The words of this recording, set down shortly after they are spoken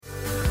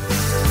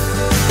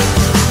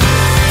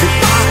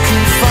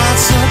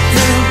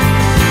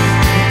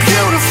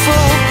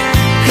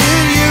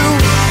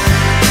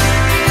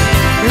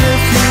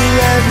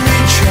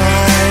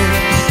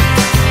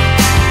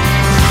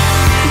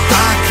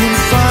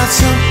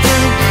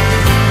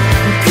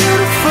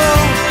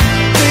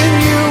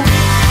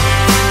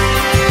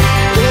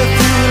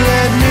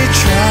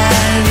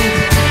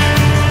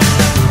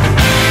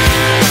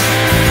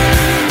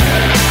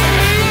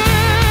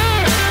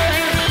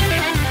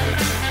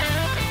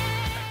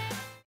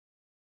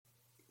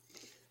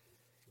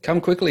Come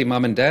quickly,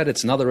 Mum and Dad.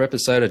 It's another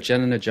episode of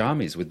Jen and her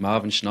Jammies with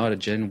Marvin Schneider,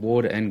 Jen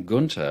Ward, and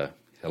Gunter.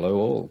 Hello,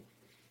 all.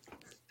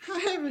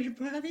 Hi,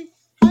 everybody.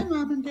 Hi,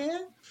 Mom and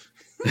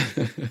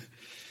Dad.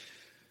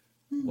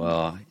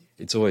 Well,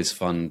 it's always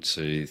fun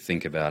to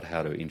think about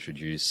how to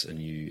introduce a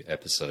new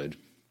episode.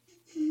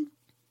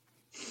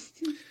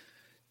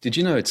 Did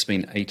you know it's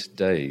been 8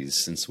 days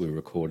since we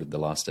recorded the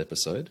last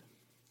episode?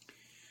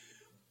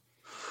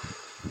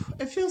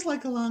 It feels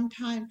like a long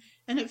time,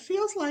 and it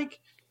feels like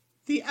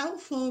the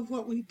outflow of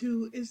what we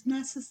do is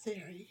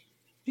necessary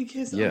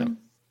because, Yeah.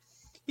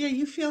 yeah,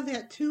 you feel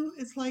that too.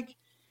 It's like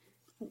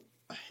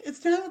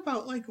it's not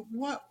about like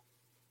what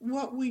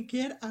we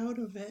get out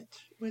of it,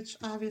 which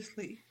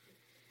obviously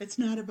it's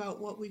not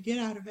about what we get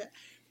out of it,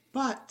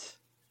 but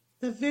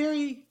the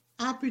very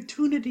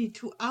opportunity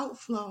to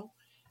outflow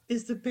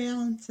is the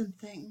balancing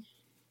thing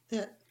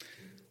that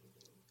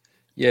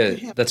Yeah, you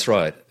have to that's do.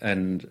 right.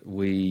 And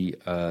we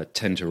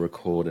tend to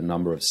record a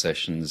number of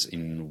sessions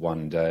in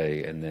one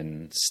day and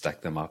then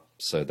stack them up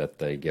so that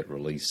they get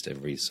released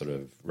every sort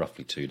of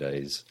roughly 2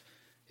 days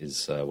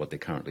is what they're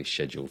currently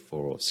scheduled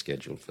for, or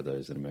scheduled for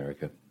those in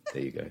America.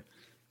 There you go.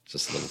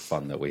 Just a little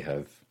fun that we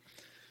have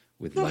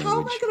with So how am I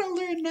language. going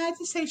to learn not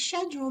to say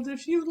scheduled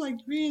if you like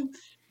read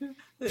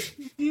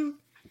you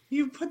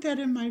you put that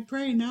in my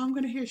brain? Now I'm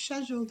going to hear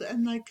scheduled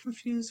and like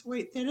confused.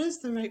 Wait, that is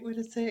the right way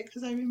to say it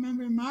because I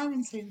remember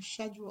Marvin saying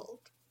scheduled.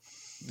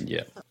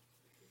 Yeah,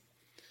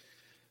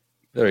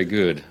 very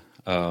good.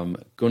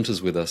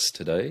 Gunter's with us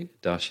today.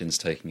 Darshan's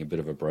taking a bit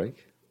of a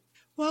break.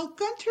 Well,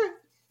 Gunter,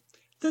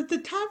 the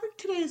topic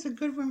today is a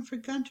good one for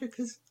Gunter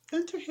because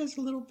Gunter has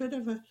a little bit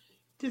of a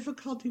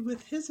difficulty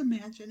with his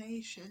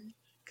imagination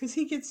because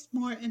he gets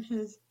more in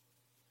his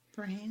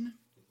brain.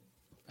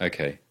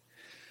 Okay.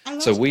 I So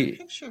lost your we,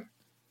 picture.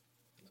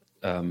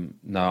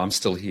 no, I'm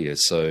still here.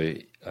 So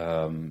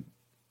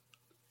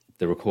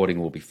the recording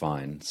will be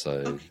fine. So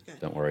Okay, good.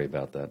 don't worry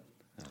about that.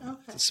 It's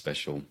Okay. a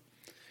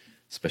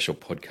special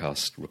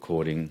podcast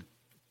recording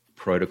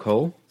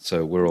protocol.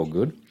 So we're all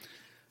good.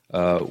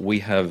 We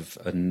have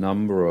a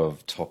number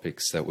of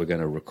topics that we're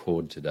going to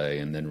record today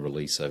and then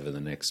release over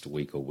the next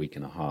week or week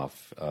and a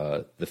half.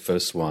 The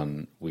first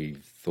one we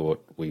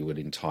thought we would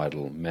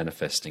entitle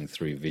Manifesting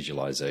Through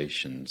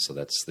Visualization. So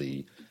that's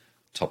the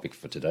topic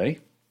for today.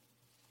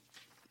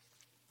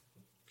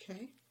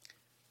 Okay.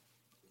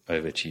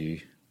 Over to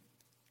you.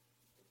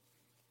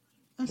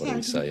 I'm What do sorry, I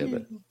we didn't say hear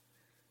about? you.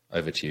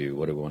 Over to you.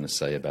 What do we want to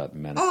say about Oh, okay.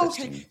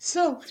 manifesting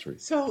So, through?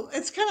 so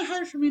it's kind of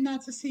hard for me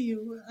not to see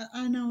you.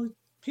 I know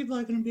people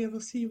are going to be able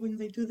to see you when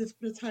they do this,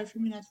 but it's hard for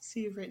me not to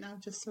see you right now.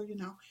 Just so you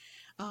know,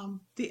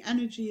 the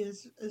energy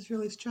is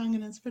really strong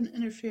and it's been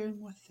interfering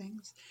with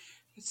things.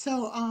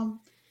 So,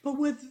 but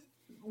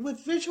with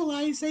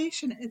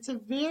visualization, it's a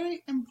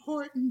very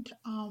important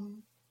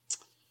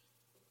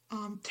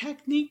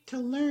technique to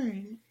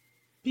learn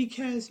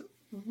because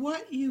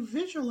what you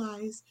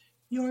visualize,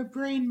 your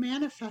brain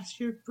manifests.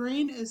 Your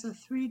brain is a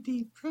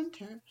 3D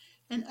printer,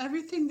 and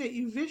everything that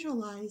you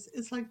visualize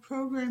is like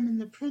programming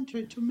the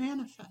printer to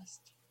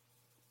manifest.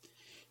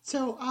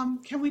 So,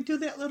 can we do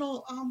that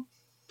little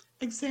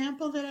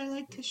example that I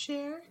like to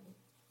share?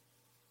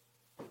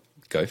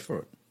 Go for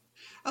it.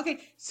 Okay,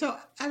 so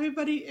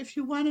everybody, if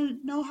you want to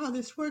know how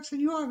this works,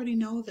 and you already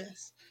know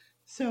this,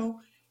 so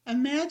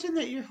imagine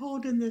that you're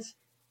holding this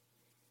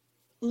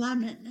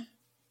lemon,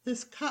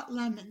 this cut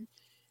lemon,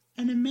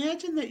 and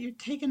imagine that you're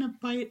taking a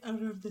bite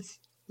out of this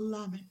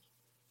lemon.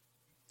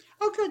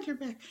 Oh, good, you're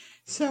back.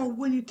 So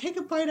when you take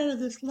a bite out of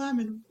this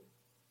lemon,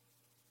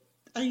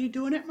 are you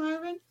doing it,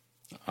 Marvin?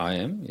 I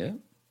am, yeah.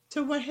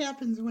 So what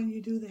happens when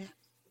you do that?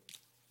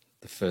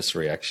 The first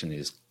reaction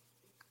is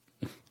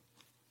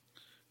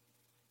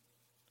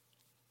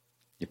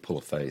you pull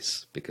a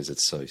face because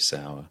it's so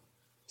sour.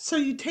 So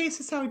you taste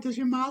the sour. Does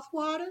your mouth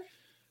water?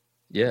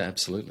 Yeah,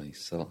 absolutely.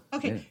 So,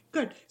 Okay, yeah,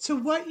 good. So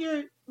what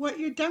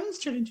you're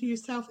demonstrating to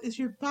yourself is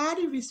your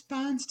body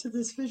responds to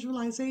this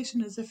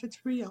visualization as if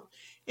it's real.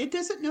 It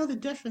doesn't know the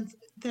difference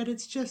that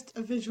it's just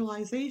a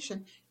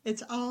visualization.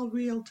 It's all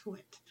real to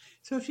it.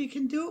 So if you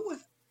can do it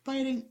with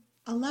biting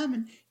a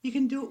lemon, you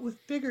can do it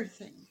with bigger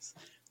things.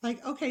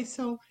 Like okay,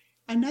 so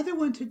another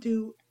one to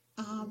do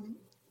um,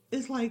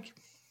 is like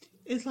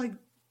is like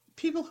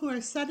people who are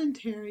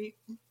sedentary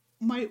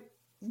might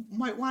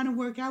might want to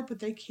work out but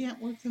they can't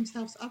work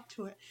themselves up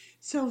to it.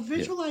 So yeah,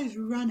 visualize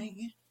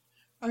running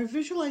or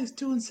visualize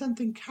doing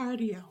something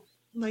cardio,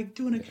 like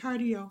doing a yeah,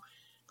 cardio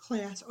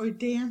class or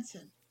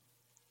dancing.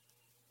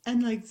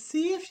 And like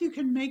see if you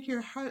can make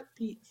your heart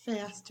beat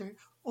faster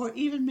or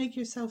even make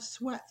yourself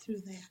sweat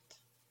through that.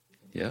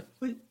 yeah,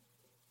 But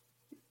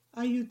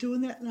are you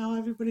doing that now?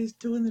 Everybody's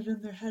doing it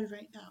in their head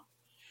right now.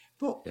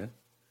 But yeah,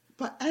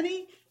 but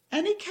any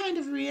kind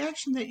of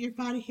reaction that your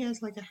body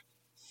has, like a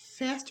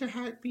faster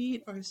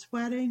heartbeat or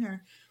sweating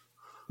or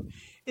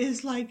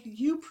is like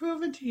you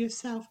proving to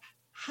yourself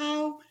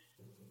how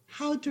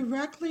how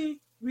directly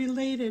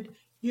related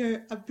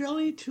your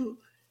ability to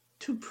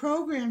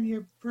program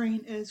your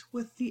brain is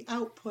with the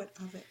output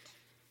of it.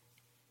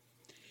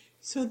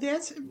 So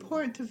that's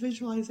important to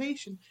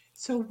visualization.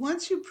 So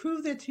once you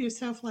prove that to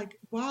yourself, like,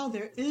 wow,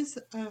 there is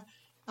a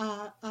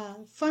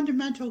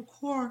fundamental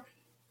core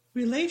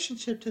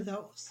relationship to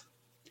those,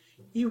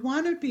 you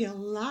want to be a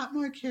lot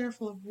more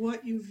careful of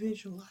what you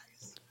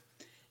visualize.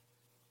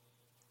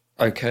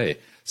 Okay,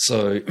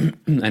 so,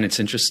 and it's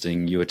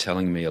interesting, you were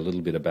telling me a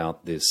little bit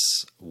about this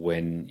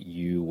when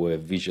you were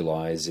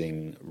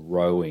visualizing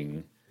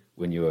rowing,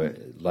 when you were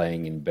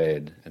laying in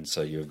bed, and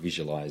so you were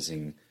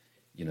visualizing,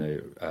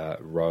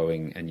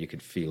 rowing, and you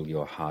could feel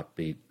your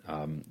heartbeat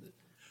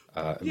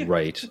Yeah.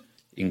 rate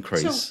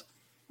So increase.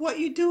 what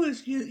you do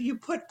is you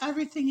put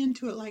everything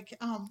into it,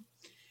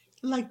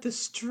 like the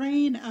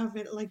strain of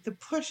it, like the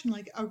pushing,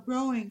 like a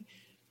rowing,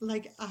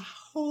 like a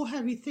whole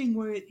heavy thing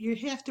where you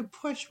have to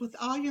push with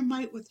all your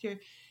might with your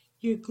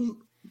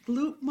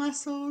glute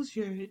muscles,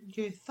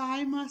 your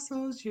thigh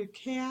muscles, your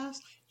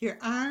calves, your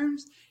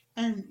arms,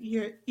 and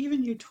your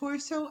even your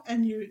torso,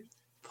 and you're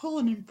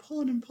pulling and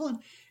pulling and pulling,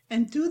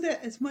 and do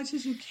that as much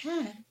as you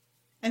can,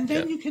 and Yeah,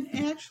 then you can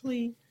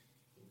actually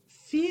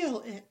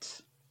feel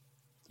it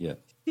yeah,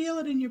 feel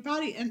it in your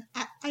body. And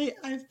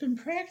I've been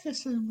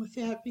practicing with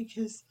that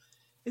because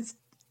it's,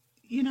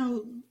 you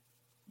know,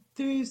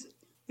 there's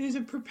there's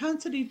a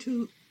propensity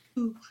to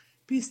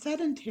be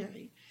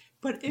sedentary.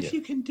 But if yeah,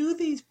 you can do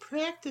these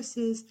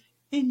practices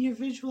in your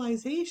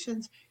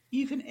visualizations,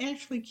 you can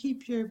actually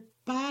keep your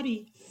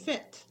body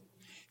fit.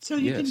 So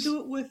you can yes. do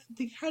it with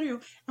the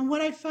cardio. And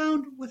what I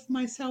found with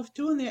myself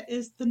doing that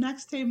is the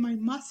next day my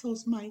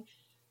muscles, my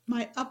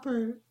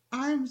upper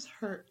arms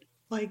hurt.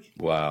 Like,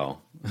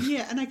 Wow.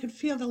 yeah, and I could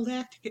feel the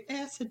lactic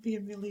acid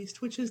being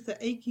released, which is the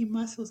achy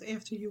muscles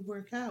after you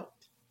work out.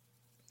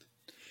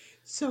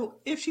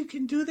 So if you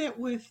can do that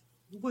with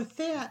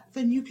that,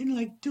 then you can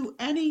like do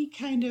any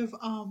kind of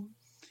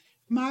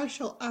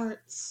martial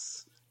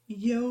arts,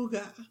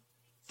 yoga,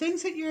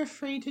 things that you're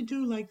afraid to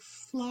do, like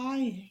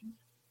flying.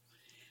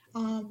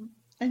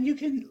 And you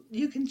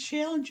can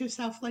challenge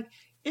yourself. Like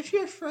if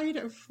you're afraid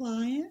of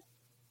flying,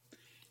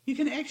 you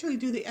can actually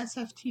do the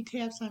SFT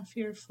taps on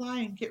fear of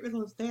flying, get rid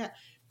of that.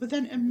 But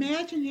then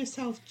imagine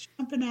yourself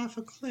jumping off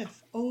a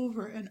cliff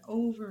over and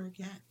over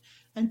again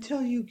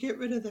until you get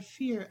rid of the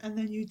fear and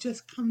then you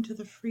just come to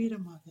the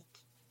freedom of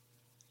it.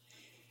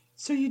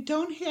 So you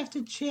don't have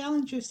to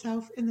challenge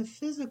yourself in the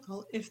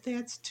physical if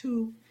that's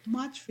too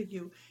much for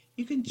you.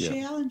 You can Yeah,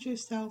 challenge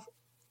yourself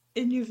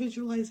in your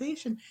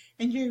visualization,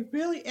 and you're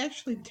really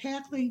actually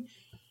tackling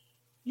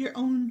your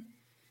own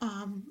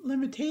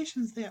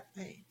limitations that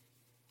way.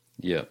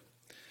 yeah.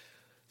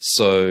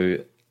 So,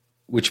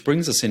 which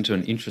brings us into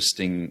an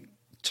interesting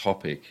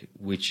topic,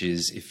 which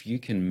is if you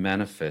can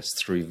manifest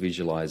through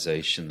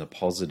visualization the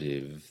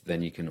positive,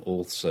 then you can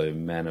also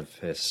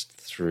manifest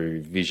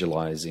through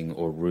visualizing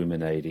or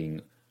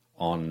ruminating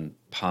on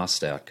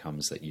past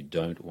outcomes that you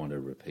don't want to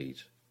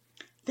repeat.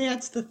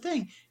 That's the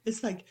thing.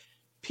 It's like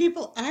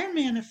people are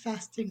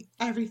manifesting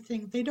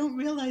everything. They don't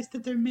realize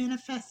that they're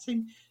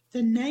manifesting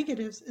the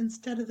negatives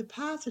instead of the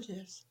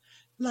positives.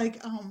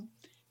 Like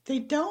they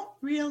don't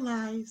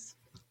realize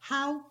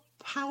how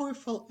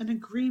powerful an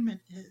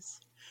agreement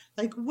is.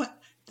 Like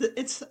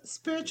it's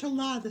spiritual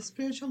law, the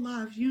spiritual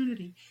law of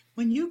unity.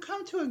 When you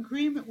come to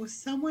agreement with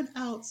someone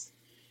else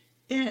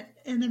in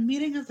a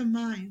meeting of the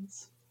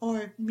minds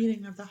or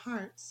meeting of the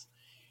hearts,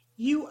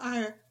 you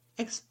are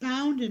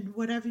expounding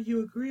whatever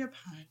you agree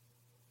upon.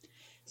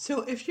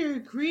 So if you're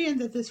agreeing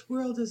that this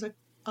world is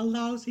a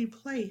lousy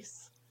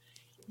place,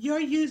 you're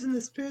using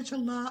the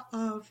spiritual law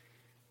of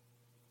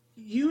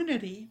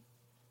unity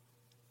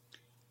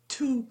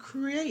to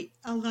create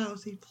a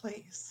lousy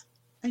place.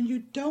 And you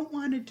don't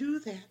want to do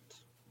that.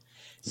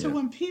 So Yeah,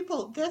 when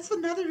people, that's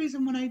another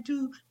reason when I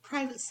do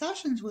private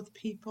sessions with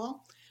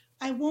people,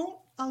 I won't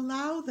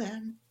allow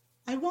them,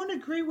 I won't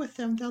agree with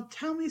them. They'll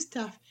tell me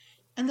stuff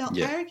and they'll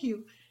yeah,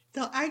 argue.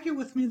 They'll argue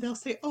with me. They'll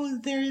say, oh,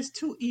 there is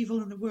too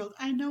evil in the world.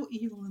 I know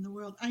evil in the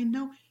world. I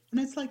know. And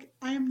it's like,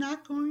 I am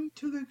not going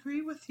to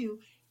agree with you.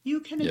 You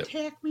can yeah,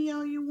 attack me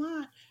all you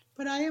want,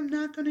 but I am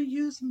not going to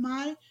use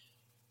my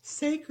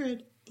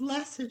sacred,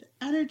 blessed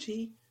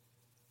energy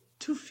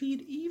to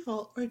feed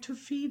evil or to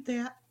feed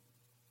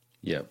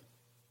yeah,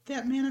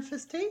 that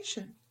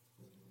manifestation.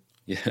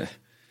 yeah,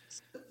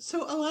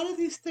 So a lot of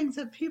these things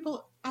that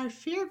people are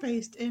fear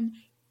based in,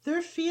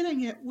 they're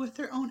feeding it with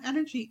their own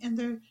energy and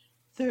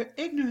their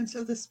ignorance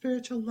of the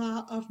spiritual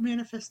law of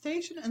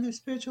manifestation and the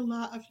spiritual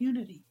law of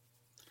unity.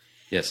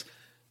 yes.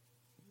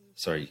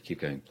 Sorry, keep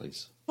going,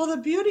 please. Well, the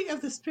beauty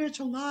of the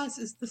spiritual laws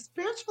is the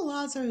spiritual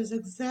laws are as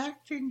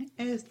exacting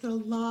as the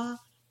law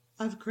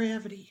of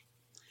gravity.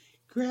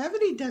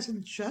 Gravity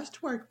doesn't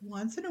just work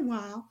once in a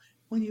while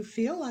when you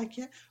feel like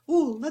it.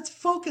 Ooh, let's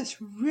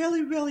focus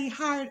really, really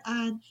hard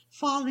on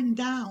falling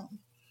down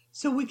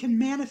so we can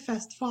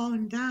manifest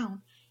falling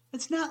down.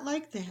 It's not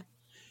like that.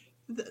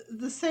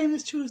 The same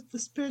is true as the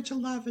spiritual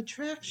law of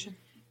attraction.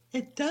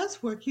 It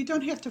does work. You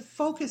don't have to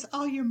focus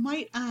all your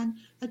might on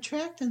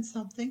attracting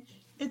something.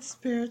 It's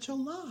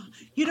spiritual law.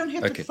 You don't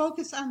have to Okay.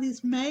 focus on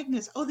these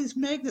magnets. Oh, these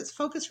magnets,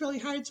 focus really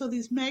hard so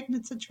these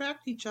magnets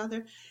attract each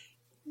other.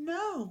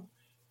 No,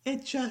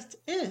 It just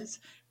is.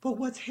 But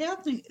what's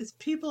happening is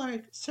people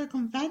are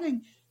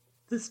circumventing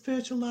the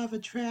spiritual law of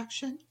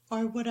attraction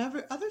or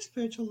whatever other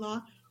spiritual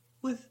law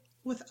with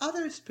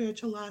other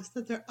spiritual laws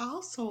that they're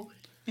also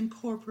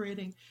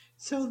incorporating.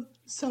 So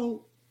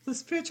the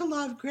spiritual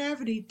law of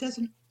gravity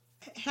doesn't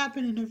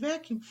happen in a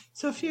vacuum.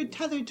 So if you're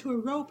tethered to a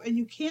rope and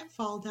you can't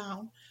fall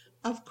down,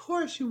 of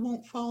course you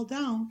won't fall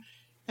down,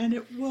 and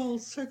it will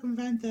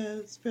circumvent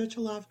the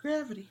spiritual law of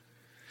gravity.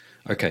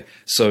 Okay,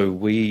 so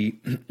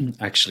we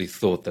actually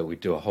thought that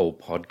we'd do a whole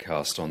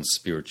podcast on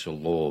spiritual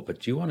law,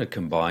 but do you want to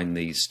combine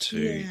these two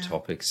Yeah.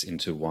 topics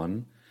into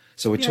one?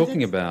 So we're Yeah, talking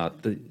that's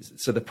about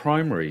the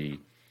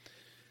primary,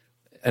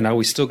 and are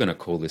we still going to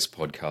call this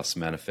podcast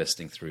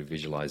Manifesting Through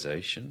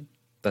Visualization?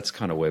 That's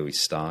kind of where we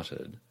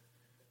started.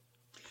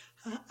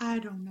 I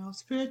don't know.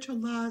 Spiritual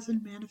laws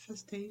and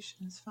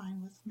manifestation is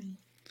fine with me.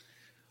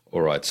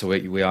 All right, so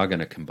we are going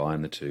to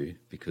combine the two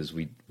because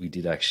we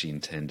did actually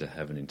intend to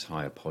have an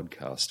entire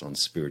podcast on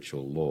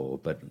spiritual law,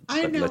 but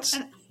I know, let's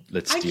and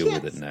let's I deal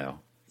can't. with it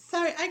now.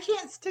 Sorry, I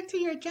can't stick to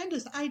your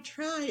agendas. I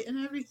try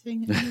and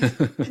everything, and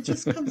it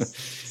just comes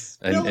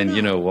spilling And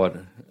you out. know what?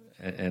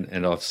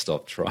 And I've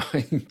stopped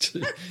trying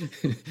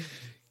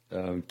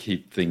to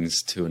keep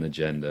things to an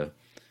agenda.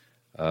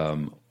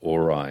 All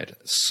right.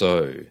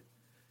 So,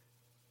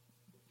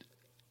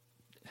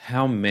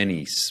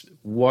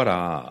 what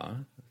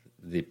are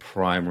the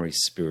primary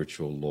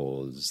spiritual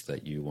laws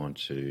that you want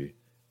to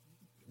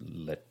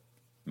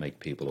make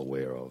people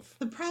aware of?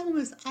 The problem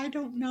is I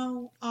don't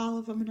know all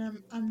of them,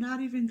 and I'm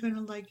not even going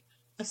to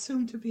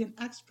assume to be an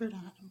expert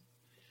on them.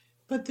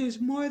 But there's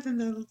more than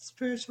the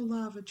spiritual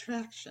law of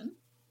attraction,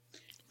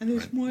 and Right.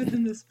 there's more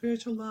than the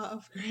spiritual law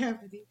of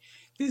gravity.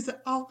 There's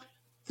all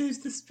there's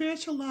the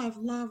spiritual law of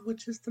love,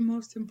 which is the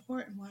most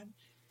important one.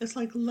 It's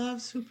like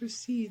love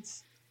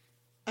supersedes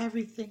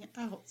everything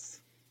else.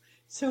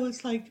 So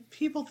it's like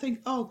people think,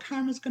 oh,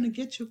 karma's going to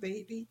get you,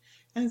 baby,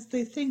 and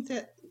they think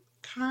that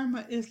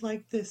karma is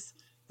like this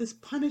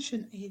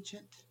punishing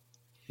agent,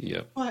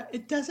 Yeah. but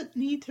it doesn't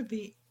need to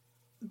be.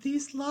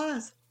 These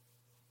laws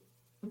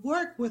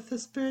work with the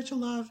spiritual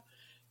law of,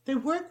 they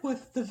work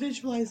with the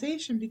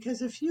visualization,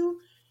 because if you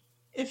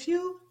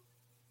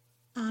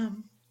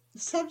um,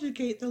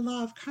 subjugate the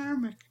law of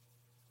karma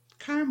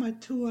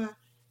to a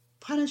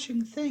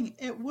punishing thing,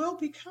 it will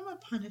become a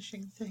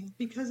punishing thing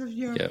because of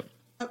your Yeah.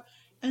 uh,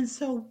 and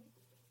so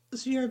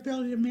your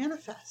ability to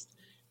manifest.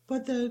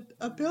 But the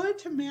ability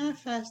to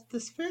manifest, the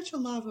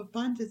spiritual law of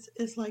abundance,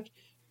 is like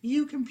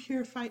you can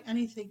purify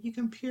anything. You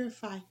can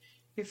purify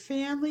your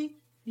family,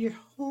 your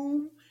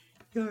home,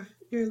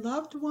 your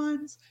loved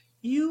ones.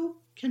 You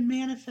can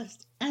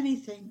manifest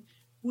anything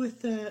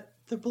with the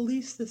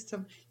belief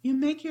system. You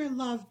make your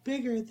love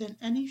bigger than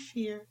any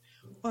fear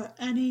or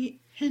any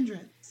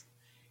hindrance.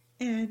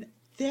 And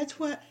that's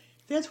what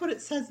that's what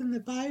it says in the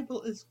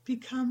Bible, is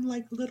become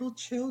like little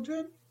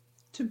children,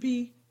 to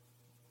be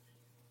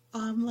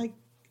like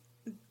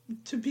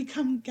to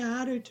become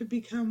God or to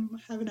become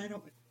heaven. I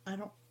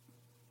don't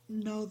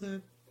know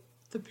the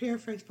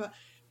paraphrase, but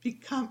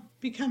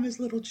become as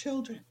little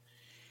children.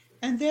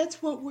 And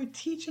that's what we're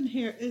teaching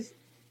here, is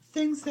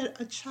things that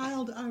a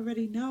child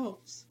already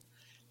knows.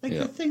 Like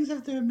Yeah. the things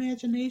of their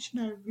imagination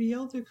are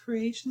real, their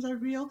creations are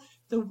real,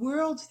 the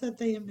worlds that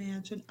they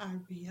imagine are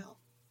real.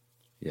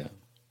 Yeah.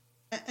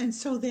 And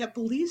so that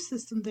belief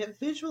system, that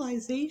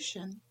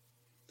visualization,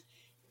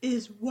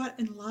 is what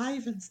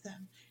enlivens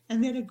them.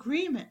 And that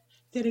agreement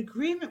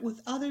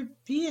with other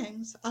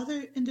beings,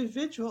 other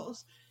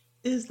individuals,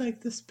 is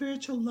like the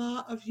spiritual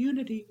law of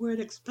unity, where it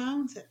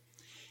expounds it.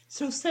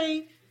 So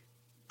say,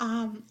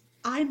 um,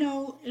 I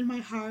know in my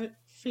heart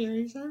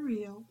fairies are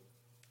real.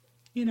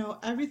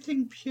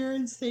 Everything pure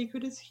and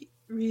sacred is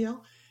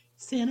real.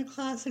 Santa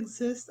Claus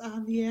exists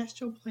on the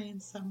astral plane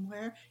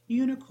somewhere.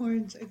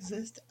 Unicorns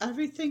exist.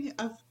 Everything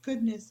of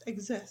goodness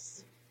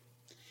exists.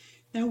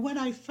 Now, when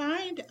I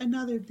find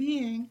another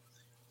being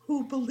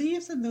who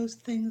believes in those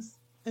things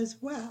as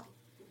well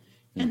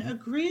and Hmm.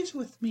 agrees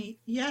with me,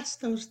 yes,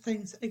 those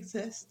things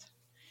exist,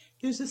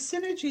 there's a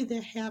synergy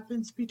that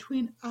happens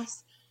between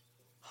us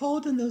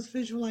holding those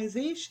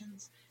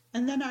visualizations,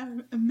 and then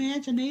our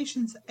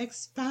imaginations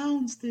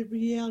expounds the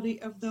reality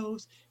of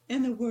those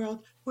in the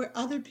world where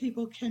other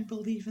people can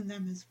believe in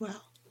them as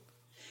well.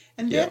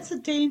 And Yeah. that's the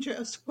danger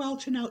of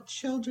squelching out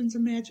children's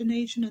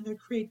imagination and their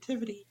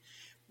creativity.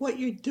 What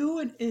you're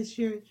doing is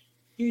you're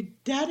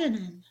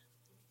deadening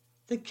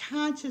the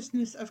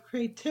consciousness of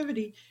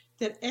creativity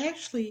that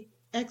actually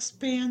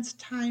expands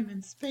time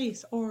and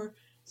space, or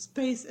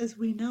space as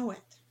we know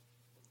it.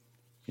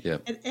 Yeah.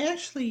 It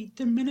actually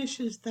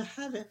diminishes the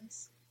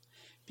heavens,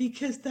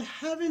 because the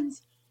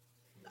heavens,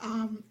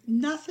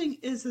 nothing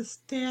is a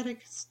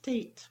static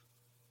state.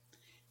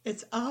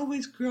 It's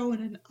always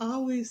growing and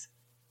always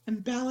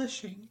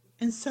embellishing,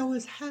 and so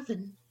is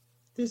heaven.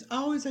 There's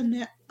always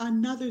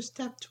another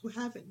step to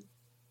heaven.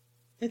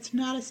 It's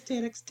not a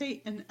static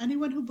state, and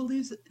anyone who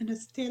believes in a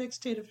static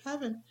state of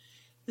heaven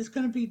is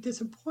going to be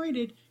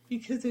disappointed,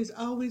 because there's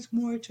always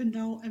more to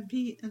know and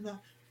be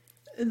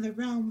in the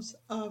realms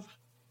of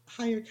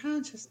higher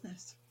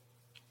consciousness.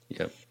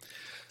 Yep.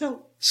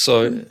 So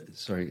So,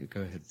 sorry,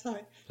 go ahead,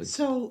 sorry. please.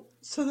 So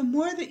the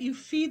more that you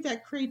feed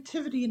that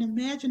creativity and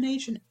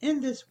imagination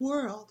in this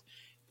world,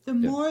 the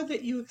Yep. more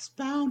that you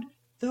expound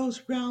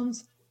those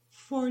realms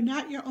for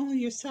not your only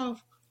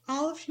yourself,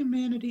 all of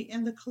humanity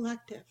and the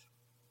collective.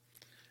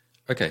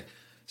 Okay.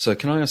 So,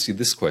 can I ask you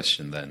this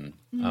question then?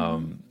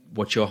 Mm.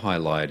 What you're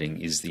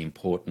highlighting is the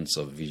importance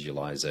of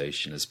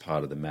visualization as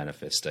part of the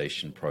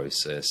manifestation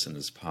process and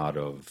as part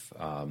of,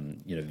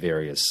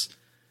 various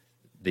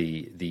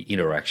the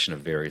interaction of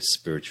various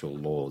spiritual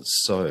laws.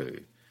 So,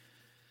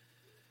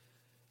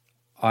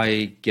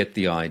 I get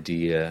the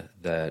idea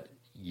that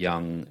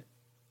young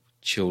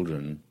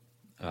children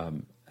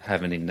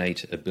have an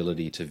innate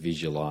ability to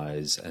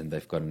visualize, and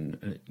they've got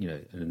an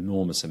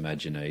enormous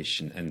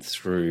imagination, and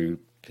through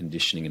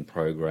conditioning and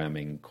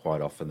programming, quite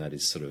often that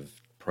is sort of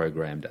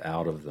programmed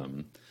out of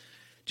them.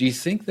 Do you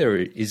think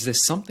there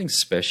something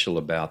special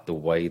about the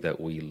way that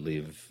we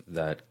live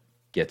that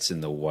gets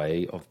in the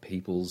way of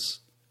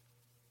people's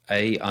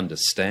A,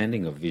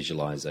 understanding of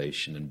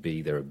visualization, and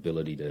B, their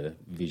ability to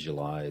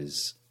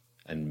visualize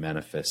and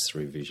manifest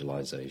through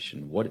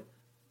visualization? What?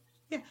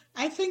 Yeah,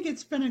 I think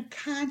it's been a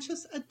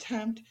conscious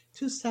attempt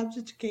to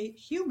subjugate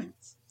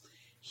humans.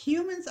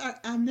 Humans are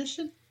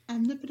omniscient,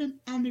 omnipotent,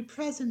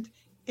 omnipresent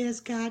as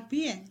God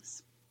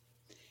beings.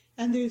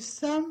 And there's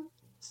some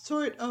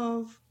sort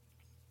of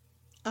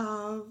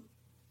of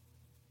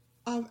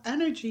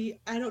energy.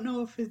 I don't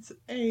know if it's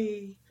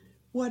a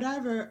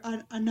whatever,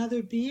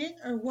 another being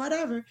or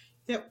whatever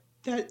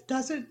that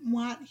doesn't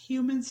want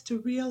humans to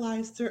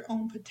realize their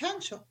own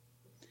potential.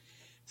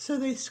 So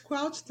they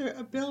squelch their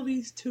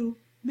abilities to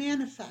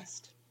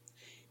manifest.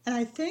 And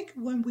I think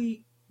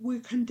we're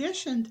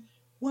conditioned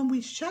when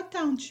we shut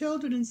down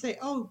children and say,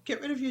 "Oh,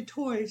 get rid of your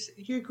toys.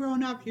 You're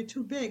grown up. You're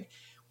too big."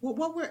 Well,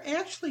 what we're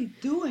actually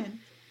doing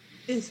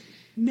is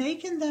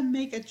making them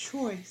make a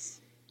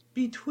choice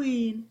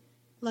between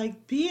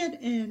like being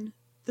in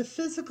the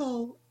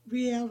physical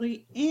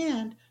reality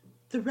and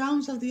the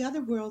realms of the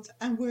other worlds,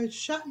 and we're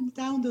shutting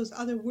down those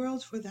other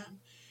worlds for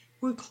them.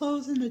 We're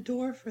closing the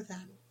door for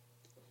them.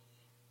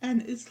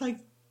 And it's like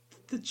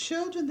the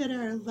children that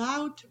are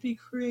allowed to be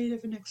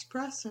creative and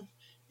expressive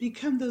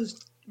become those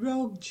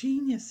rogue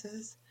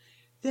geniuses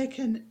that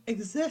can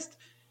exist.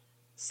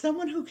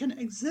 Someone who can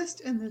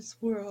exist in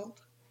this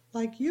world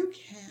like you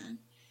can,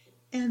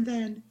 and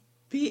then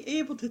be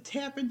able to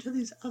tap into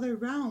these other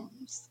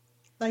realms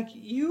like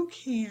you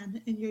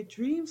can in your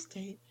dream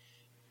state.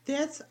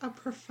 That's a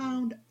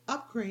profound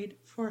upgrade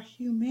for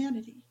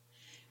humanity.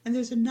 And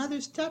there's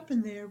another step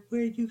in there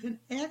where you can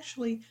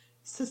actually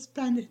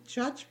suspend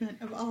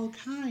judgment of all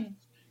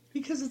kinds,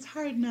 because it's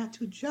hard not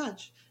to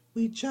judge.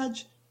 We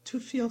judge to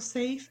feel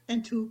safe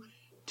and to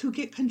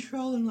get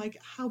control, and like,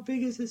 how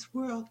big is this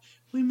world?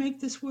 We make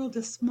this world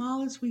as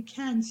small as we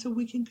can so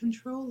we can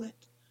control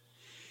it.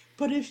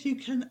 But if you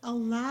can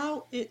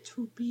allow it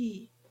to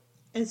be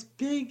as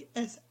big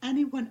as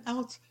anyone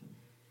else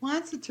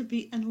wants it to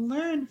be and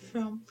learn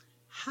from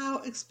how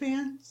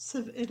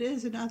expansive it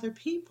is in other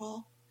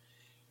people,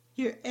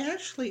 you're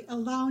actually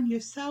allowing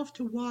yourself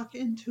to walk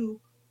into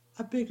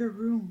a bigger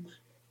room.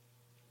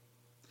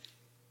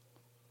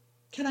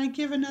 Can I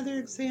give another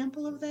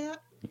example of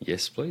that?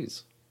 Yes,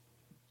 please.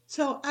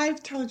 So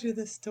I've told you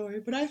this story,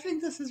 but I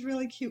think this is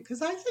really cute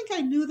because I think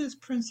I knew this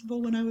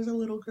principle when I was a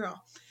little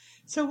girl.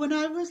 So when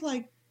I was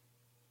like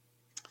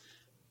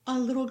a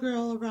little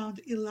girl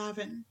around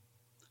 11,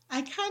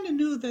 I kind of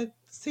knew that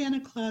Santa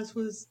Claus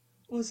was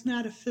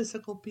not a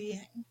physical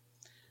being.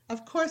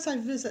 Of course, I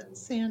visit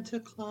Santa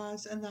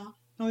Claus and the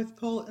North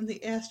Pole in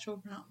the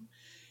astral realm,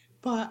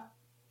 but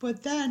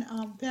then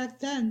back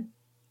then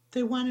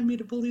they wanted me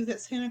to believe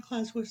that Santa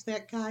Claus was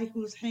that guy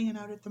who was hanging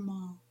out at the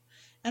mall,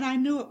 and I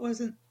knew it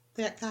wasn't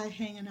that guy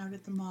hanging out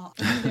at the mall.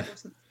 I knew that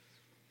wasn't.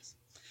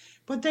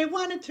 But they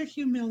wanted to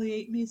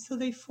humiliate me, so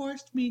they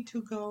forced me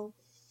to go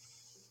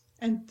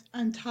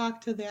and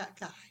talk to that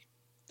guy.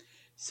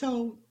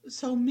 So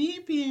me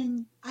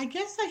being, I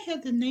guess I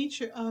had the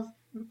nature of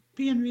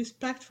being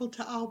respectful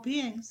to all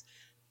beings.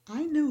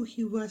 I knew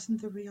he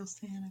wasn't the real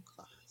Santa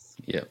Claus.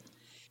 Yeah.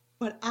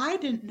 But I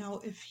didn't know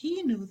if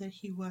he knew that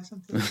he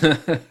wasn't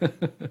the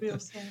real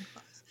Santa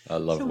Claus. I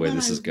love So where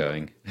this is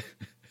going.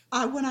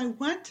 when I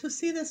went to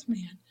see this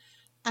man,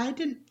 I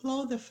didn't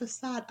blow the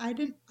facade.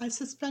 I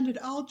suspended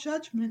all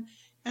judgment,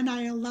 and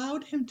I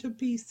allowed him to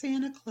be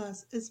Santa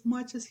Claus as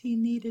much as he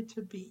needed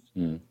to be,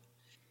 Mm.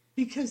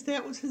 because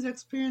that was his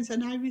experience,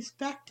 and I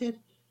respected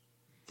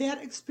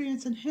that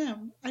experience in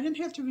him. I didn't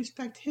have to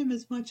respect him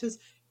as much as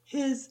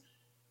his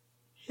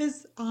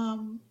his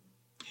um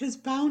his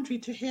boundary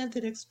to have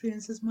that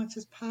experience as much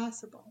as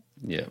possible.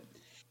 Yeah.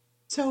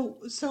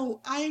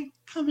 So I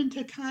come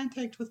into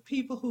contact with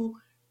people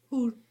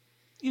who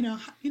you know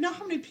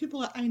how many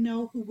people I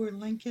know who were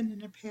Lincoln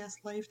in a past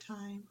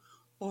lifetime,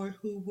 or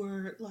who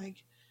were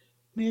like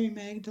Mary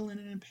Magdalene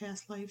in a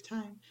past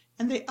lifetime,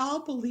 and they all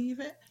believe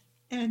it.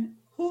 And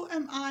who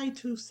am I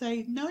to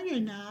say no, you're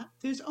not?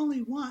 There's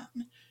only one.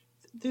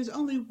 There's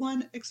only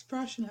one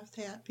expression of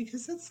that,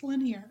 because it's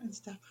linear and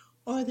stuff.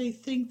 or they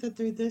think that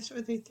they're this,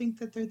 or they think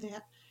that they're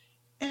that.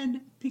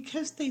 And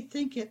because they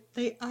think it,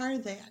 they are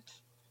that.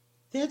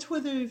 That's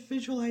where their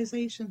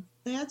visualization,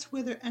 that's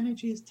where their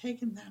energy is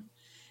taking them.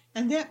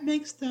 And that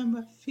makes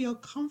them feel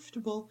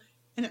comfortable,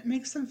 and it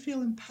makes them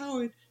feel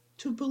empowered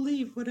to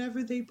believe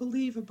whatever they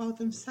believe about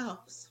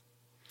themselves.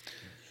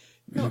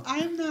 So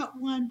I'm not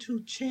one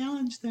to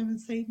challenge them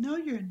and say, no,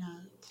 you're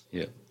not.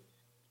 Yeah.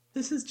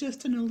 This is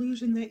just an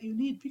illusion that you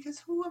need, because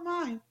who am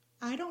I?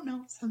 I don't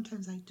know.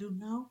 Sometimes I do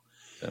know.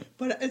 Yeah.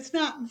 But it's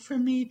not for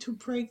me to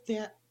break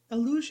that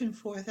illusion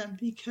for them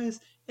because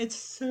it's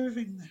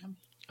serving them.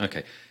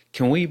 Okay.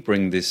 Can we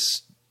bring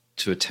this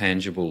to a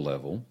tangible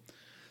level?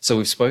 So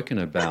we've spoken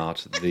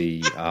about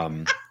the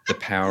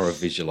power of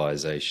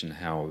visualization,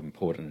 how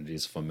important it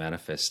is for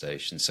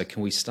manifestation. So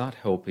can we start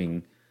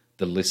helping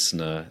the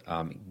listener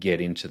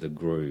get into the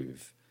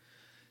groove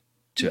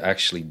to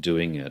actually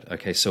doing it?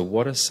 Okay. So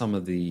what are some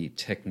of the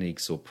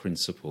techniques or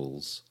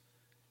principles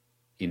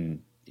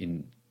in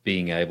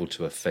being able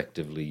to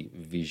effectively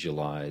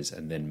visualize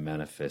and then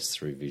manifest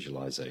through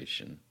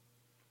visualization?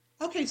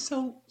 Okay,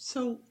 so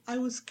I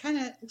was kind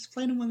of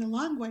explaining one the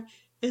long way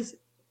is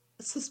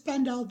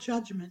suspend all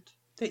judgment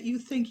that you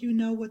think you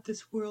know what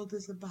this world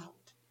is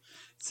about.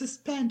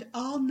 Suspend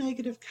all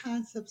negative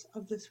concepts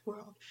of this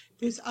world.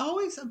 There's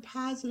always a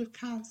positive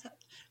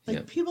concept. Yeah.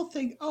 Like people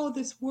think, oh,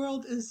 this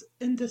world is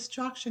in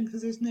destruction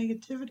because there's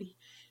negativity.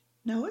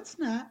 No, it's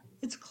not.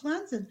 It's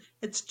cleansing.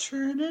 It's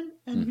churning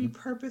and Mm-hmm.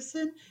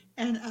 repurposing,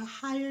 and a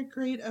higher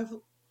grade of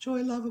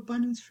joy, love,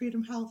 abundance,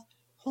 freedom, health,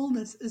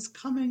 wholeness is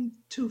coming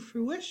to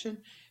fruition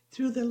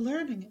through the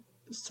learning.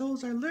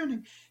 Souls are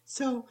learning.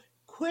 So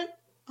quit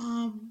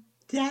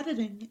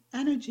deadening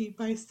energy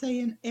by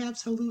saying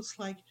absolutes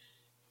like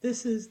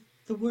this is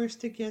the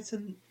worst it gets,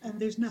 and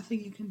there's nothing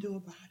you can do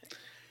about it.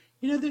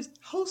 You know, there's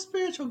whole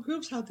spiritual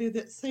groups out there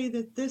that say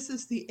that this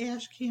is the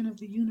ash can of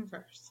the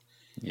universe,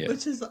 Yeah.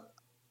 which is,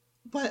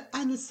 but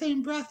on the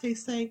same breath they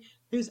say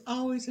there's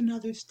always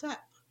another step.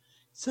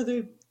 So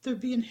they're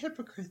being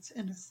hypocrites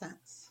in a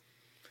sense.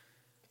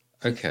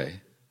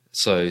 Okay.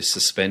 So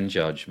suspend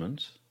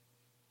judgment.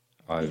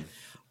 Yeah.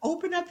 I've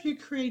Open up your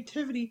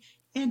creativity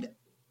and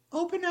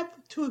open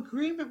up to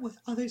agreement with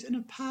others in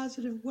a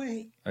positive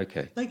way.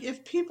 okay. Like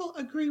if people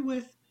agree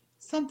with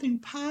something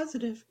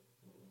positive,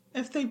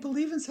 if they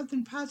believe in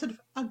something positive,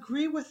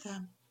 agree with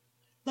them.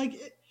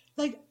 Like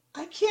like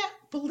I can't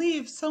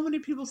believe so many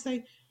people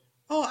say,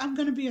 "Oh, I'm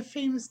going to be a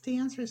famous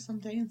dancer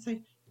someday," and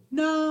say,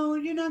 "No,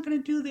 you're not going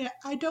to do that.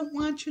 I don't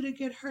want you to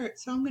get hurt,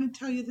 so I'm going to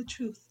tell you the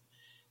truth."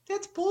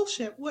 That's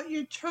bullshit. What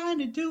you're trying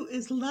to do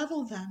is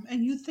level them,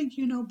 and you think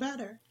you know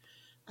better.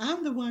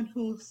 I'm the one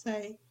who will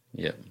say,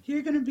 Yeah.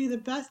 "You're going to be the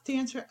best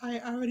dancer. I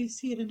already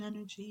see it in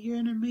energy. You're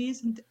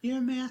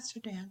a master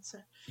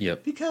dancer."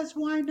 Yep. Because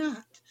why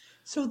not?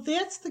 So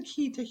that's the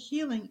key to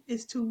healing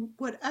is to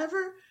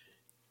whatever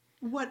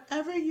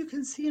you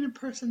can see in a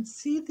person,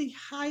 see the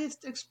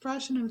highest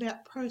expression of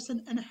that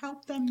person and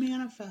help them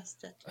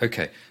manifest it.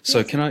 Okay. So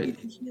That's can the I? key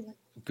to healing.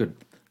 Good.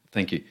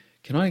 Thank you.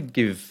 Can I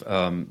give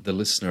the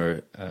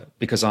listener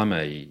because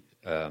I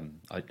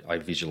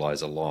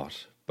visualize a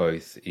lot,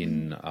 both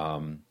in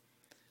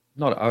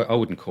not I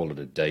wouldn't call it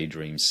a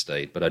daydream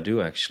state, but I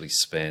do actually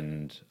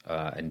spend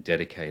and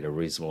dedicate a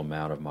reasonable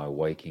amount of my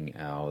waking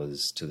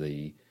hours to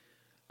the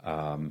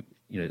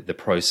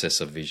process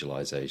of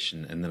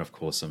visualization, and then of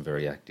course I'm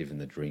very active in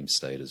the dream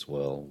state as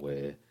well,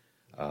 where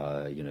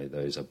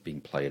those are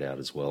being played out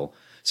as well.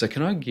 So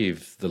can I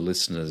give the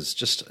listeners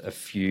just a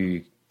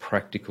few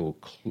practical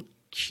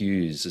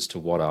cues as to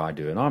what I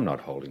do? And I'm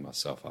not holding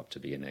myself up to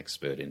be an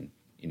expert in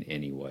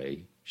any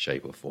way,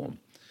 shape, or form.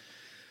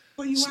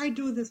 Well, you are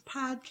doing this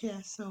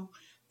podcast, so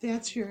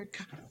that's your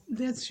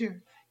that's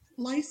your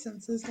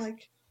license. Is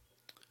like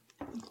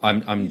I'm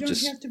you I'm don't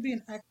just have to be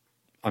an expert.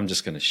 I'm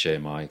just going to share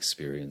my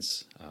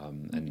experience,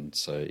 and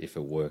so if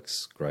it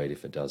works, great.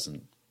 If it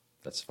doesn't,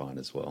 that's fine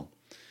as well.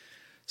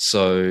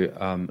 So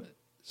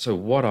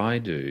what I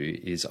do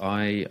is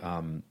I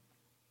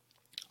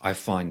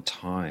find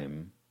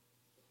time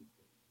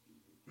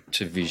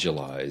to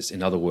visualize.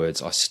 In other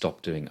words, I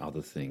stop doing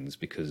other things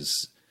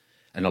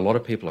and a lot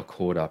of people are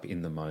caught up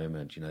in the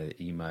moment,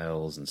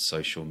 emails and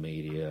social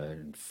media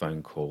and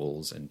phone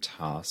calls and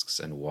tasks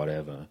and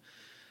whatever.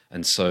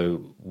 And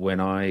so when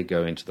I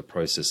go into the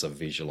process of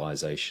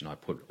visualization, I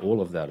put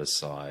all of that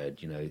aside.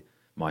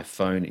 My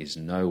phone is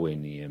nowhere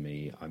near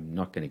me. I'm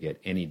not going to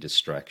get any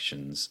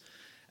distractions.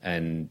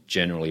 And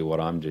generally what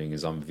I'm doing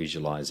is I'm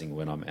visualizing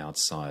when I'm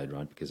outside,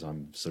 right? Because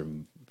I'm sort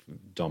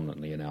of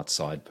dominantly an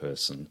outside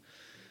person.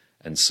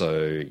 And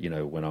so,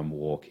 when I'm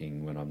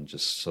walking, when I'm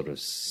just sort of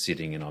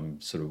sitting and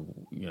I'm sort of,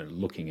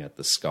 looking at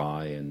the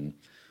sky and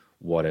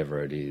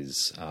whatever it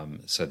is.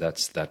 So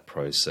that's that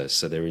process.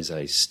 So there is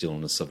a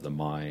stillness of the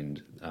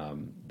mind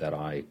that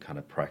I kind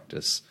of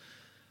practice,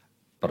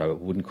 but I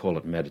wouldn't call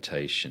it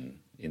meditation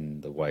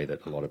in the way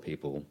that a lot of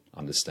people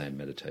understand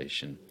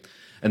meditation.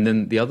 And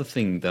then the other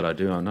thing that I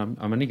do, and I'm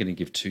only going to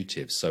give two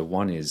tips. So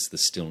one is the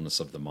stillness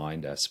of the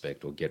mind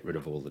aspect, or get rid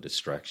of all the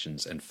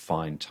distractions and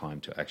find time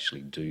to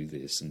actually do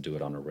this and do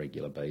it on a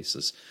regular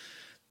basis.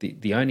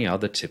 The only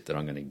other tip that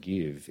I'm going to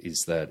give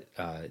is that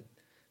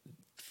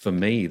for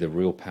me, the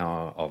real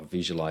power of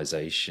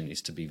visualization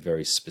is to be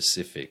very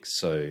specific.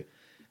 So,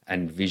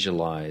 and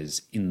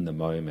visualize in the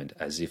moment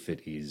as if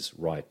it is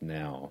right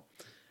now.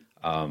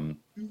 And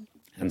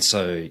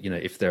so,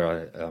 if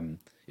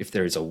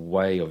there is a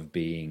way of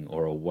being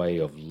or a way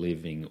of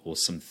living or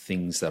some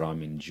things that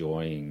I'm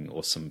enjoying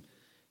or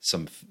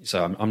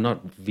so I'm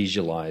not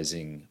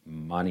visualizing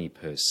money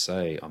per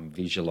se. I'm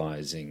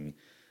visualizing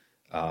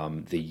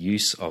the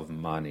use of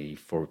money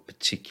for a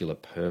particular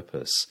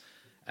purpose,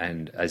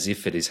 and as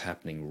if it is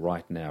happening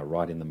right now,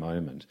 right in the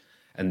moment.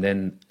 And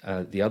then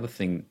the other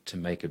thing to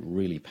make it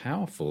really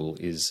powerful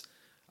is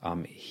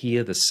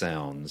hear the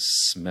sounds,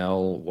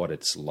 smell what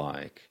it's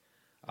like,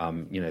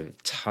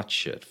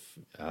 touch it.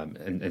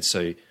 And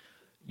so,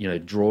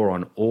 draw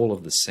on all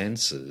of the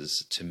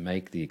senses to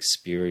make the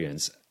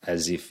experience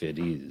as if it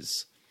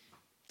is.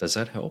 Does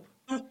that help?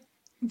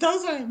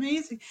 Those are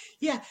amazing.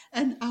 Yeah,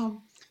 and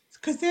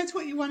because that's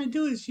what you want to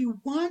do is you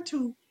want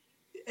to.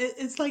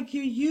 It's like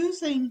you're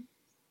using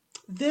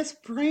this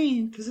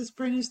brain, because this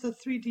brain is the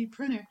 3D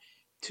printer,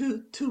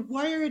 to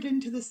wire it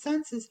into the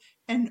senses.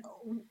 And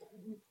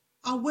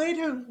a way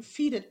to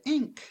feed it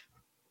ink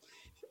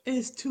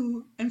is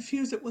to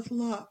infuse it with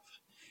love.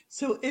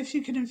 So if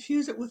you can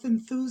infuse it with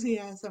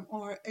enthusiasm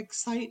or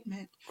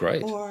excitement,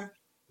 Great. or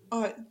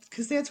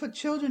because that's what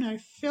children are,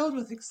 filled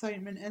with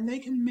excitement, and they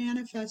can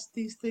manifest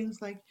these things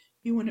like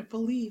you wouldn't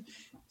believe.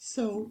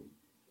 So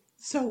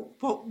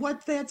but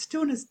what that's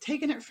doing is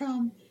taking it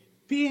from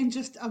being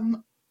just a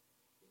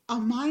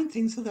mind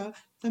thing. So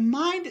the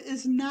mind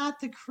is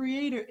not the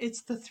creator,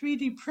 it's the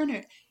 3D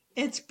printer.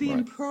 It's being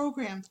Right.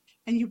 programmed,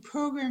 and you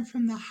program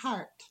from the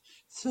heart.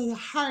 So the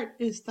heart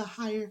is the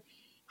higher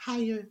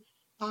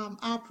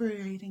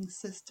operating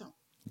system.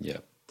 Yeah.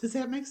 Does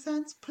that make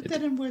sense? Put It,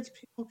 that in words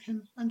people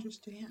can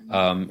understand.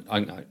 I'm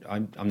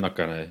not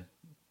going to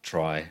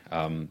try.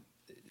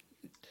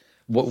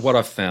 What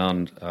I've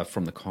found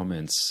from the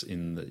comments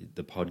in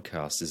the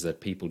podcast is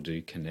that people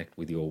do connect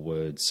with your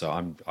words.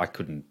 So I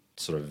couldn't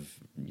sort of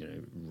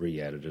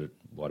re-edit it.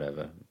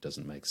 Whatever, it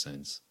doesn't make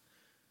sense.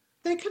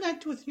 They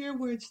connect with your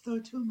words though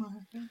too,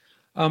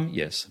 Martha.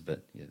 Yes,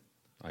 but yeah,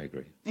 I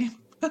agree.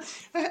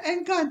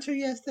 And Gunter,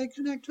 yes, they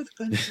connect with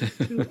Gunter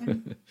too,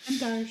 and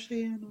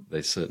Darcy and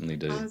They certainly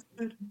do.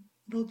 Osgood and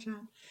Little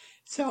John.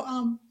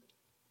 So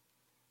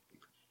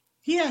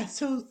yeah,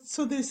 so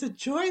there's a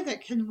joy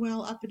that can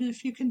well up, and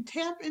if you can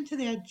tap into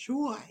that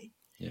joy,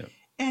 Yeah.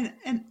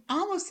 and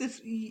almost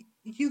if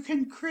you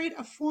can create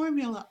a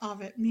formula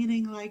of it,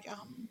 meaning like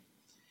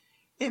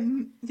it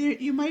there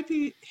you might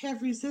be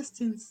have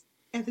resistance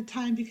at the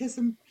time because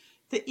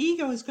the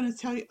ego is going to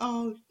tell you,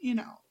 oh,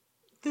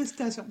 this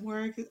doesn't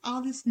work,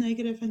 all this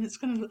negative, and it's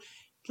going to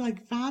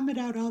like vomit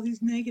out all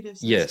these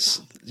negatives and Yes.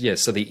 stuff.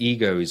 Yes. So the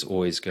ego is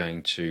always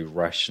going to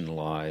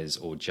rationalize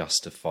or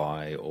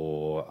justify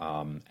or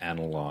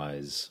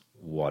analyze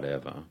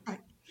whatever.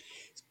 Right.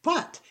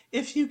 But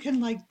if you can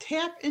like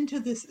tap into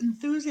this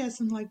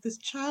enthusiasm, like this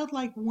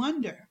childlike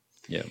wonder,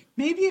 Yeah.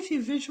 maybe if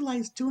you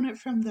visualize doing it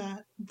from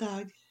the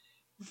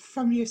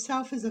from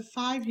yourself as a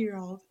 5-year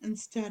old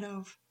instead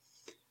of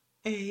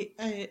a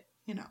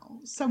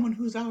someone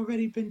who's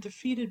already been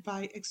defeated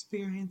by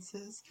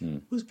experiences, Hmm.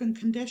 who's been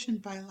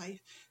conditioned by life.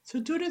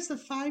 So do it as a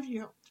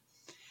 5-year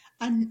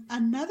old.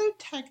 Another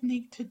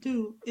technique to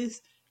do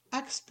is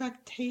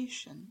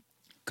expectation.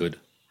 Good.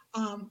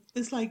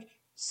 It's like,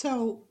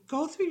 so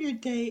go through your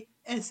day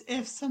as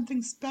if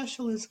something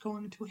special is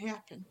going to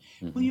happen.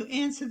 When Hmm. you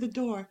answer the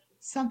door,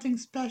 something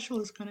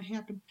special is going to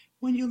happen.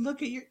 When you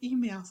look at your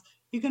emails,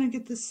 you're going to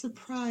get this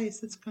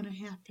surprise that's going to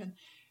happen.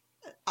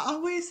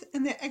 Always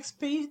in the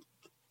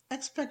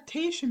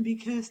expectation,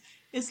 because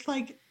it's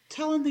like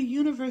telling the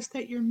universe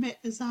that your mitt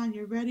is on,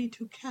 you're ready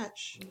to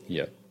catch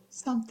Yeah.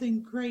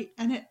 something great,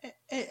 and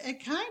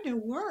it kind of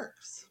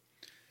works.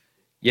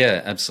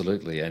 Yeah,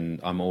 absolutely. And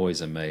I'm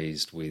always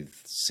amazed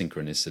with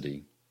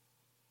synchronicity,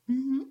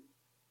 Hmm.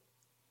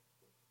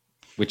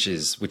 which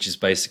is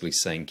basically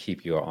saying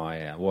keep your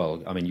eye out.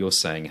 Well, I mean, you're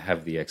saying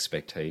have the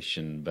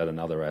expectation, but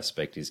another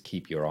aspect is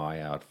keep your eye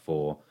out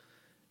for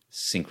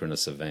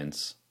synchronous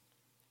events.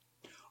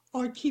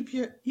 Or keep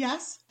your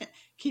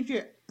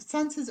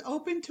senses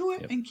open to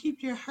it, Yep. and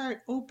keep your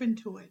heart open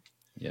to it.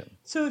 Yeah.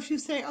 So if you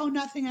say, oh,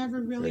 nothing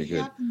ever Very really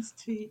good. happens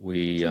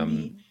We to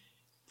me,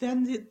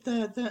 then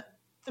the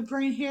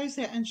brain hears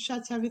it and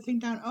shuts everything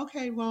down.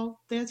 Okay,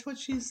 well, that's what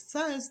she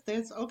says.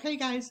 That's okay,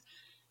 guys.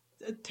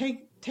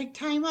 Take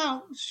time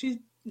out. She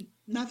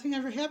Nothing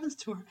ever happens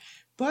to her.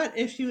 But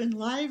if you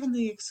enliven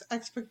the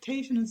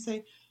expectation and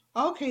say,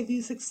 okay,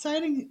 these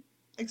exciting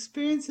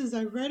experiences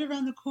are right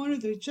around the corner.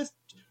 They're just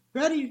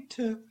ready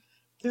to.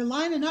 They're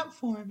lining up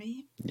for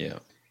me, yeah.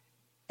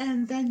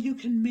 and then you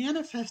can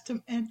manifest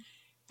them. And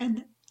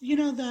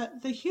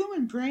the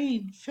human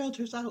brain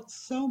filters out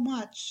so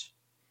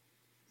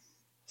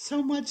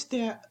so much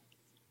that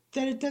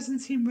it doesn't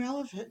seem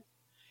relevant.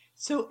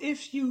 So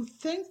if you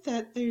think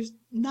that there's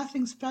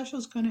nothing special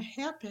is going to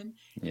happen,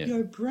 Yeah.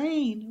 your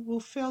brain will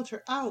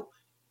filter out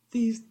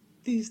these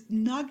these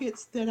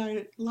nuggets that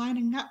are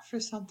lining up for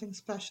something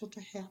special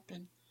to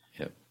happen.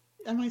 Yep.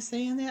 Am I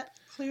saying that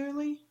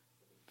clearly?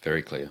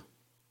 Very clear.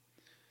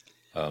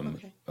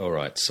 Okay. All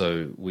right.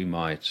 So we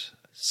might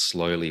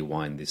slowly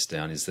wind this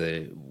down.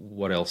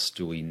 What else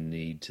do we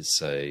need to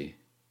say?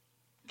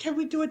 Can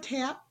we do a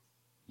tap?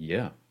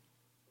 Yeah.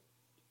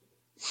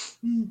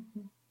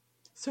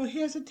 So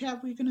here's a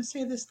tap. We're going to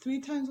say this 3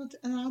 times,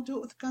 and I'll do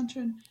it with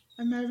Gunter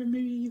and Marvin.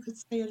 Maybe you could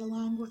say it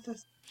along with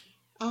us.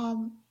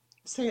 Um,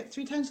 Say it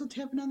 3 times with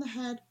tapping on the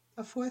head,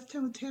 a fourth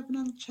time with tapping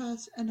on the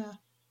chest, and a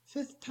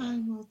fifth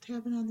time with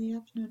tapping on the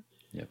abdomen.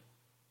 Yep.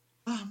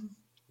 Um,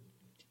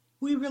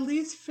 we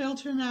release,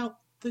 filtering out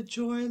the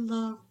joy,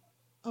 love,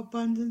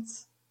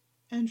 abundance,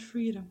 and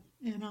freedom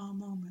in all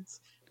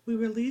moments. We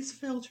release,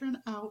 filtering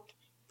out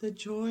the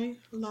joy,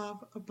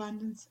 love,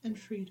 abundance, and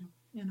freedom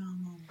in all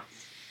moments.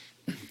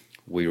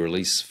 We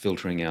release,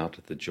 filtering out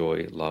the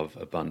joy, love,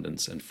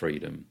 abundance, and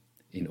freedom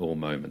in all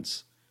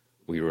moments.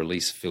 We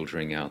release,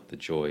 filtering out the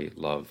joy,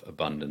 love,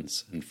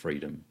 abundance, and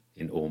freedom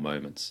in all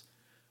moments.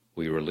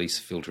 We release,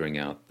 filtering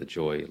out the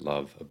joy,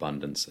 love,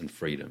 abundance, and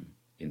freedom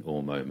in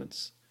all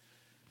moments.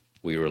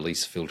 We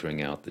release,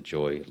 filtering out the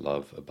joy,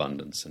 love,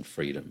 abundance, and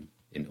freedom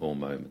in all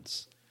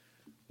moments.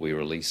 We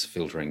release,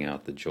 filtering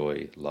out the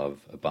joy,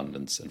 love,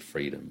 abundance, and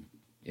freedom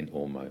in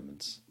all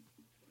moments.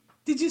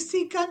 Did you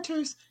see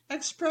Gunter's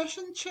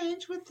expression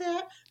change with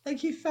that? Like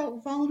he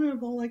felt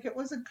vulnerable, like it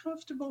wasn't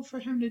comfortable for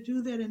him to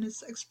do that, and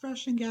his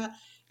expression got,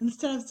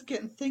 instead of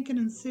getting thinking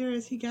and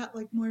serious, he got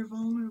like more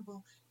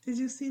vulnerable. Did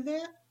you see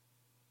that?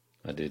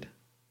 I did.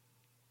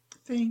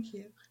 Thank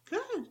you.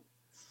 Good.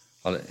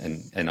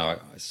 And I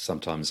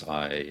sometimes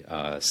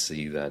I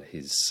see that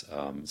his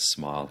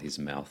smile, his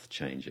mouth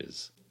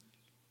changes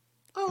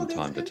Oh, from that's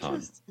time to time.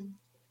 interesting.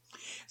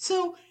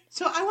 So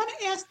I want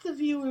to ask the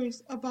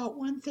viewers about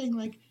one thing.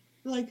 Like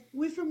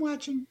we've been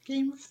watching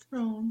Game of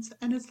Thrones,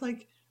 and it's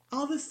like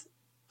all this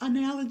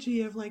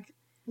analogy of like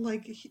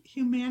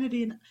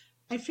humanity, and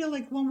I feel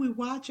like when we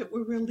watch it,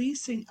 we're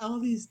releasing all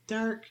these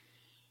dark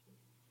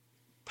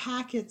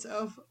pockets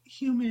of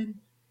human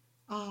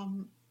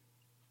um,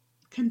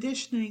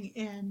 conditioning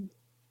and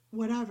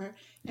whatever.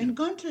 Yeah, And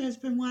Gunter has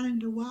been wanting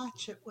to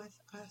watch it with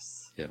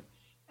us, yeah.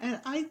 and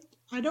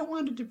I don't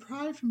want to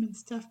deprive him and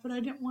stuff, but I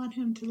didn't want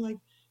him to like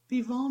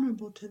be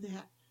vulnerable to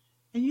that.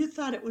 And you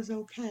thought it was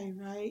okay,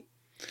 right?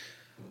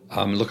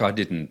 Look, I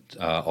didn't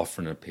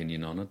offer an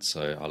opinion on it,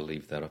 so I'll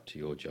leave that up to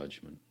your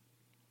judgment.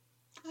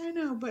 I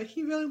know, but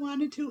he really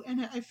wanted to,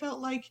 and I felt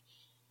like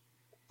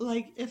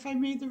if I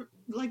made the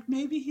like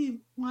maybe he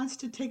wants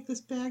to take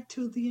this back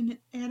to the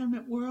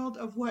inanimate world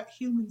of what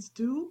humans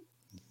do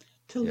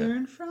to Yeah,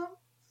 learn from,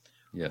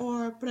 yeah,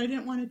 or but I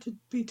didn't want it to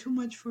be too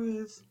much for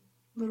his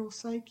little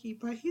psyche.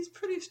 But he's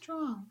pretty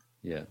strong,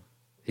 yeah.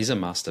 He's a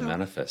master so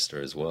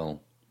manifester as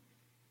well.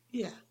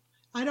 yeah.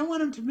 I don't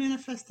want him to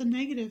manifest the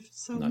negative,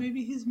 so No,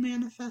 maybe he's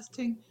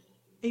manifesting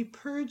a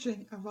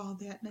purging of all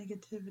that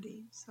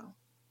negativity. So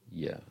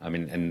yeah. I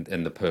mean,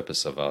 and the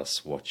purpose of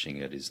us watching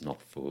it is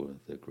not for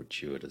the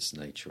gratuitous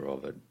nature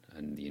of it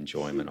and the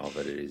enjoyment of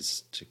it. It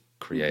is to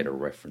create a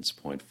reference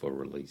point for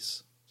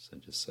release. So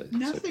just so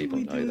nothing people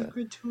we know do is that.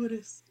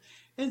 gratuitous.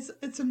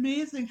 It's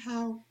amazing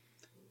how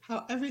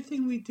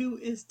everything we do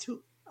is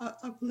to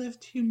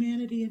uplift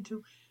humanity and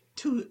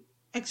to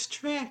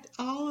extract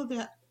all of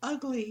that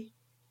ugly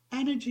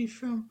energy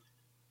from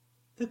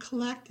the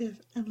collective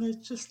and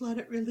let's just let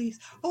it release.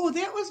 Oh,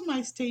 that was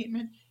my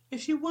statement.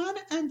 If you want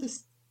to end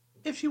this,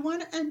 if you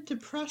want to end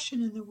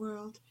depression in the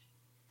world,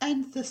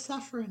 end the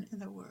suffering in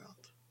the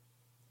world.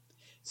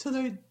 So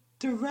they're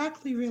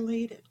directly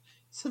related.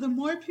 So the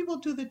more people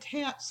do the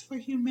taps for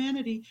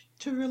humanity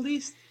to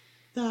release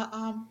the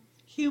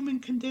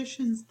human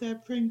conditions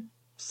that bring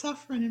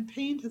suffering and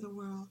pain to the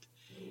world,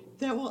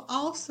 that will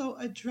also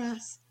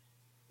address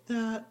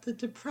the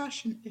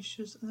depression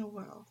issues in the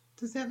world.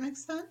 Does that make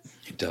sense?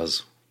 It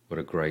does. What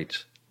a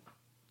great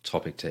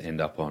topic to end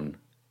up on.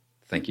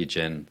 Thank you,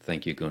 Jen.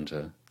 Thank you,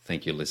 Gunter.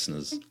 Thank you,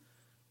 listeners. Thank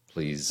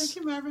Please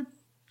you, Marvin.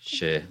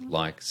 share,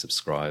 like,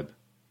 subscribe,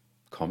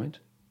 comment.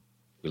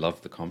 We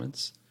love the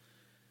comments.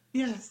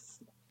 Yes.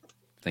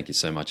 Thank you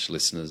so much,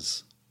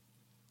 listeners.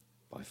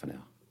 Bye for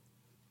now.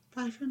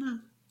 Bye for now.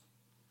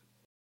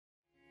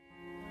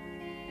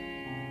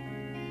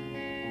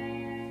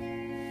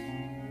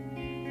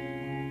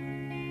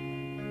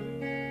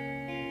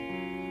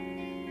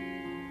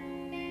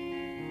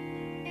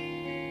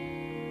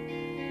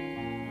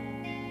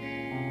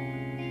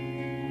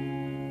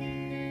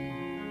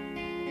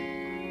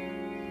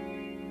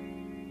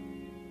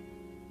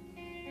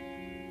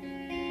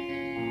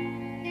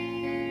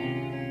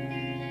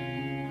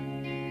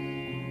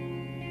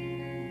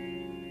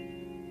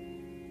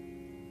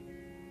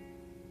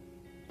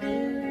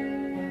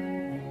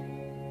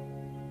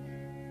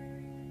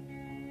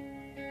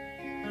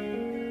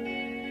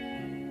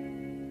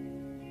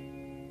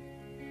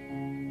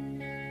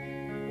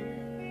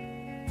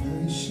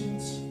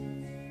 patience,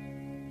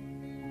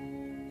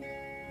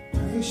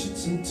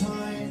 patience and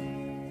time.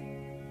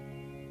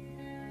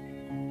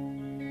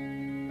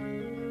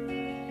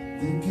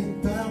 Thinking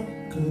about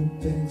good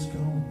things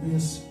gonna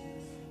miss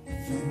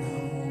if they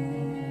know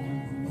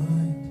my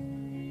mind.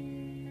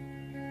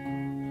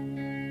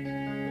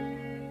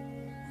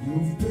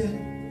 You've been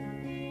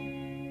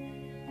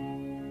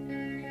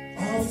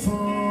off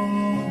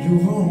on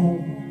your own,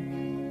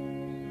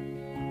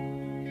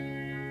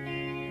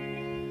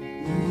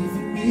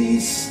 leaving me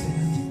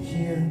standing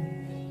here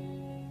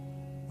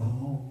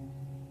all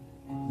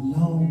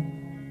alone.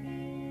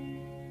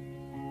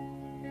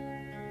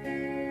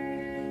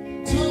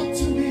 Talk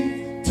to me,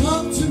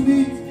 talk to me,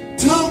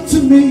 talk to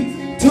me,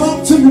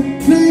 talk to me,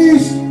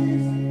 please.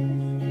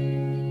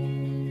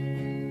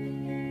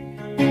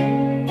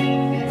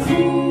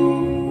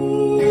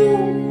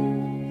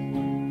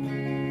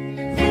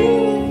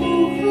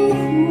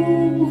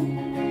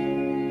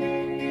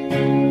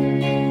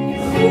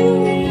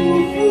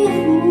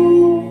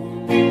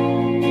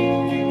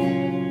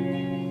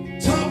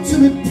 Talk to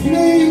me,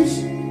 please.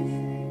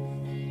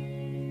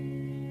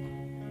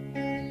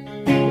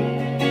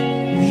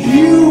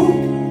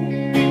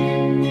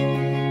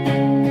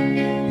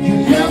 You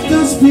left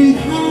us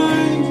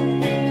behind.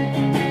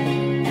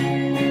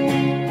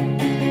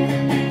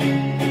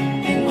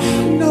 And I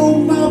know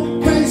my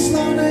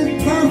baseline ain't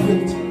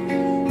perfect,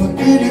 but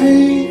it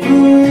ain't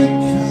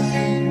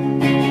unkind.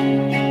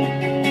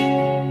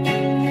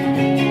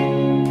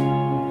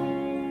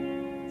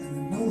 And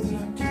I know that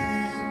I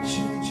can't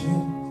change it.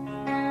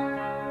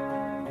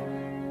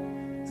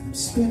 And I'm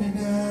spinning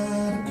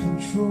out of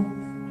control.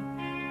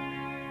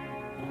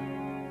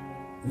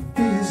 It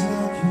feels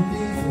like you're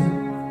leaving,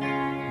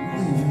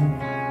 leaving.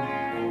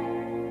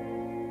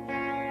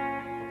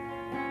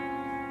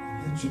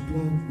 Let your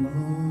blood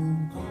run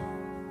cold.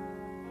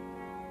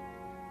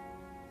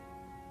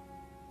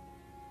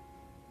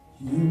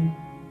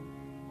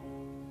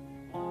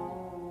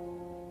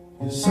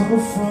 You're so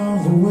far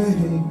away.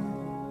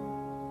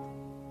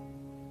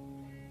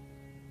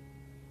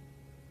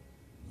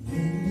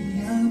 Lately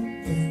I'm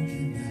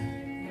thinking that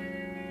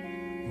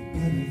we're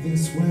better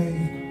this way.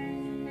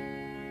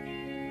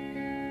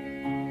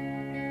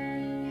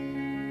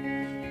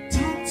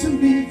 Talk to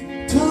me,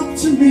 talk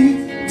to me,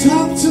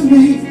 talk to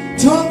me,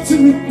 talk to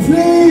me,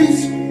 please.